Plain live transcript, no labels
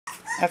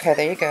Okay,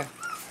 there you go.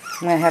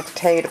 I'm going to have to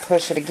tell you to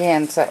push it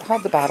again. So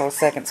hold the bottle a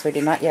second,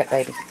 sweetie. Not yet,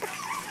 baby.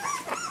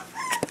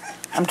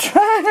 I'm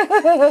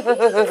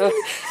trying.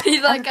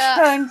 He's like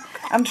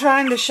I'm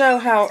trying to show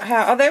how.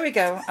 Oh, there we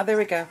go. Oh, there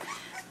we go.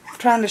 I'm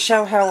trying to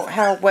show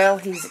how well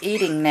he's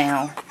eating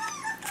now.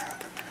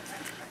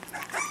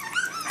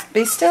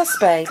 Be still,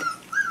 Spade.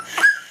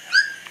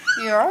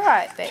 You're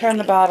alright, baby. Turn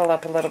the bottle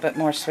up a little bit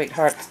more,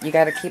 sweetheart. You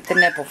got to keep the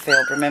nipple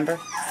filled, remember?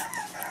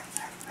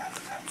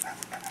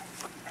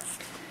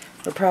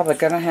 We're probably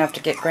going to have to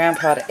get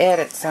Grandpa to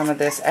edit some of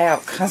this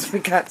out because we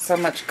got so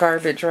much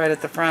garbage right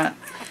at the front.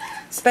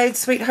 Spade,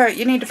 sweetheart,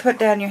 you need to put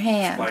down your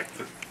hand. Like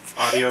the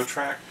audio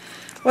track?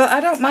 Well, I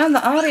don't mind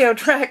the audio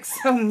track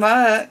so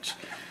much.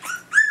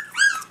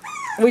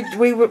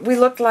 We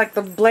looked like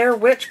the Blair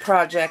Witch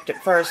Project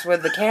at first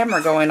with the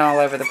camera going all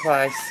over the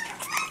place.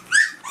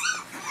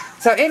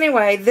 So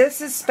anyway, this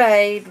is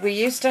Spade. We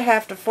used to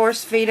have to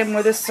force feed him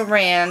with a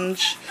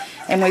syringe,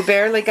 and we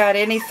barely got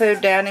any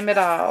food down him at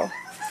all.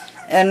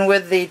 And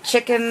with the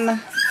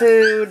chicken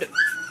food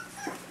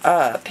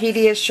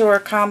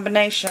pedisur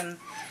combination,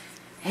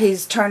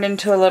 he's turned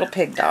into a little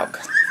pig dog,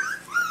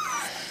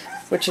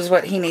 which is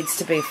what he needs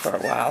to be for a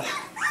while.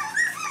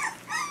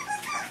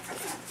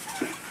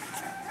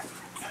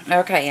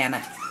 Okay,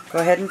 Anna, go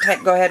ahead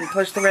and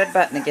push the red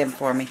button again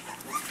for me.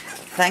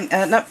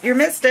 No, you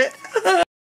missed it.